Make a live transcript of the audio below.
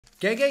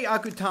Gege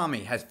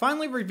Akutami has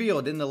finally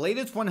revealed in the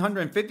latest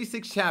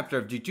 156th chapter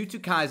of Jujutsu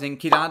Kaisen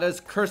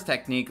Kirara's curse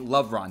technique,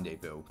 Love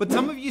Rendezvous. But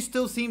some of you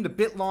still seemed a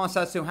bit lost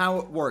as to how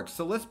it works,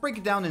 so let's break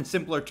it down in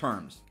simpler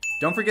terms.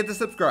 Don't forget to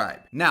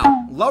subscribe.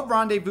 Now, Love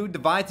Rendezvous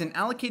divides and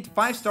allocates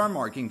 5 star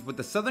markings with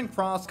the Southern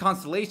Cross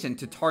constellation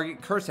to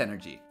target curse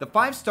energy. The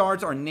 5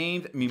 stars are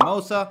named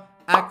Mimosa,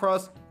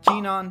 Akros,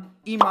 Jinan,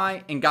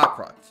 Imai, and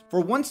Gakrux. For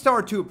 1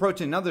 star to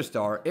approach another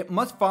star, it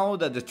must follow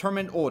the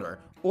determined order,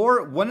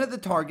 or one of the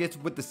targets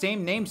with the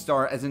same name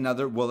star as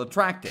another will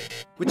attract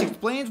it. Which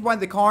explains why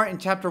the car in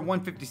chapter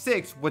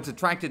 156 was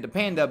attracted to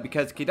Panda,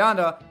 because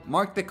Kirara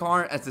marked the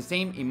car as the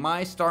same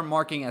Imai star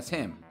marking as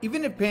him.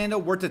 Even if Panda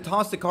were to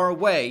toss the car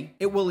away,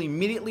 it will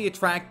immediately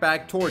attract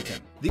back towards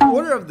him. The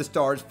order of the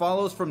stars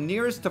follows from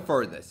nearest to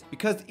furthest.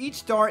 Because each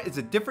star is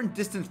a different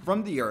distance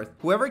from the earth,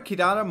 whoever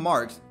Kirara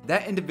marks,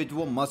 that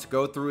individual must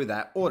go through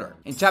that order.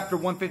 In chapter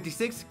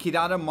 156,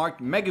 Kirara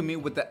marked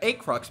Megumi with the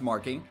Akrux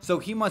marking, so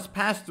he must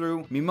pass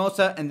through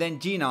Mimosa and then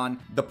Jinan,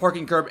 the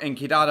parking curb, and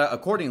Kirara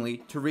accordingly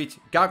to reach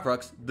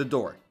Gakrux, the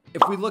door.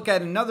 If we look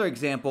at another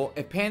example,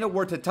 if Panda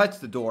were to touch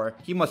the door,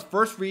 he must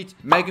first reach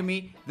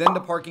Megumi, then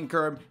the parking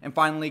curb, and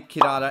finally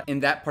Kirara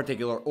in that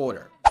particular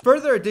order.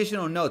 Further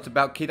additional notes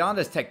about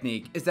Kirara's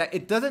technique is that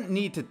it doesn't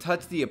need to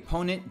touch the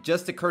opponent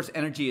just to curse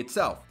energy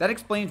itself. That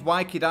explains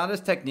why Kirara's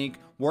technique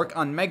worked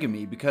on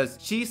Megumi, because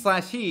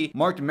she/he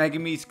marked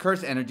Megumi's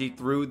curse energy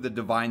through the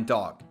divine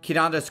dog.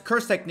 Kirara's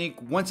curse technique,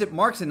 once it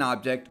marks an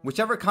object,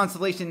 whichever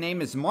constellation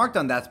name is marked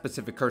on that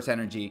specific curse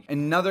energy,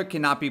 another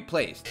cannot be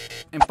placed.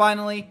 And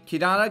finally,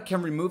 Kirara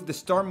can remove the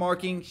star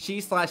marking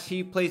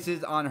she/he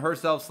places on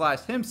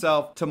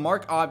herself/himself to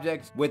mark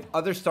objects with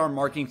other star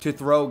marking to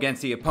throw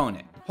against the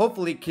opponent.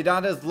 Hopefully,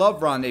 Kirara's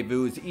Love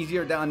Rendezvous is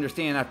easier to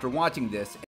understand after watching this.